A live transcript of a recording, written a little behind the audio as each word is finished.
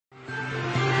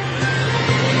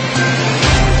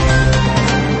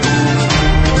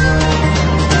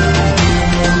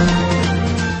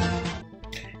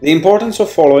The importance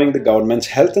of following the government's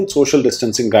health and social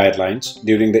distancing guidelines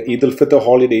during the Eid al-Fitr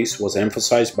holidays was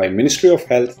emphasized by Ministry of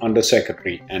Health Under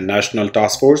Secretary and National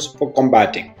Task Force for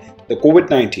Combating the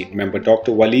COVID-19 member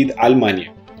Dr. Walid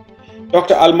Al-Mania.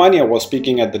 Dr. Al-Mania was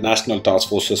speaking at the National Task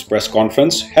Force's press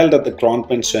conference held at the Crown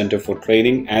Prince Center for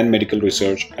Training and Medical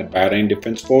Research at Bahrain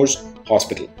Defense Force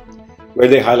Hospital, where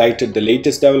they highlighted the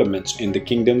latest developments in the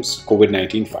kingdom's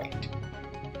COVID-19 fight.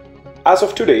 As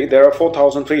of today, there are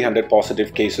 4,300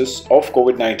 positive cases of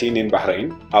COVID-19 in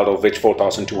Bahrain, out of which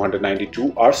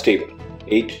 4,292 are stable,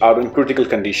 8 are in critical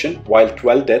condition, while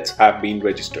 12 deaths have been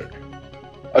registered.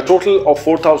 A total of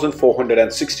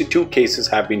 4,462 cases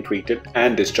have been treated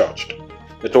and discharged.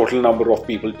 The total number of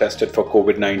people tested for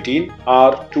COVID-19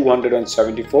 are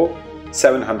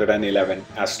 274,711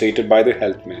 as stated by the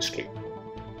Health Ministry.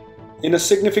 In a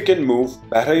significant move,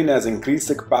 Bahrain has increased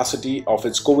the capacity of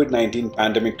its COVID-19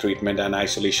 pandemic treatment and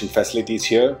isolation facilities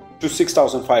here to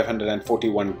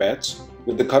 6,541 beds,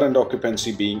 with the current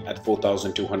occupancy being at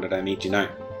 4,289.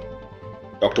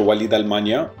 Dr. Walid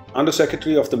Al-Mania,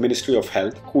 Under-Secretary of the Ministry of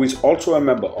Health, who is also a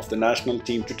member of the national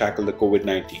team to tackle the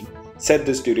COVID-19, said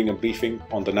this during a briefing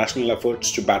on the national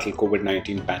efforts to battle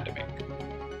COVID-19 pandemic.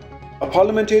 A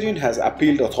parliamentarian has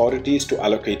appealed authorities to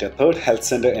allocate a third health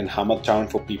center in Hamad town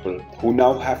for people who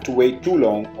now have to wait too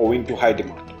long owing to high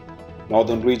demand.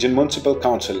 Northern Region Municipal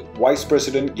Council Vice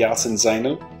President Yasin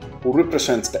Zainal, who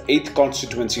represents the 8th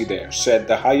constituency there, said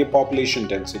the higher population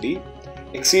density,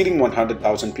 exceeding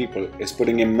 100,000 people, is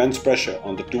putting immense pressure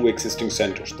on the 2 existing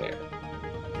centers there.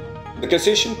 The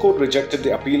Cassation Court rejected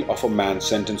the appeal of a man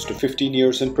sentenced to 15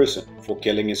 years in prison for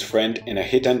killing his friend in a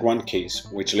hit-and-run case,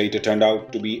 which later turned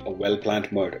out to be a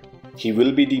well-planned murder. He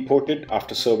will be deported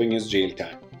after serving his jail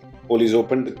time. Police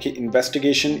opened the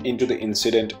investigation into the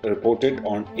incident reported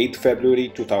on 8 February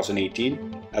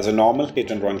 2018 as a normal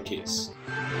hit-and-run case.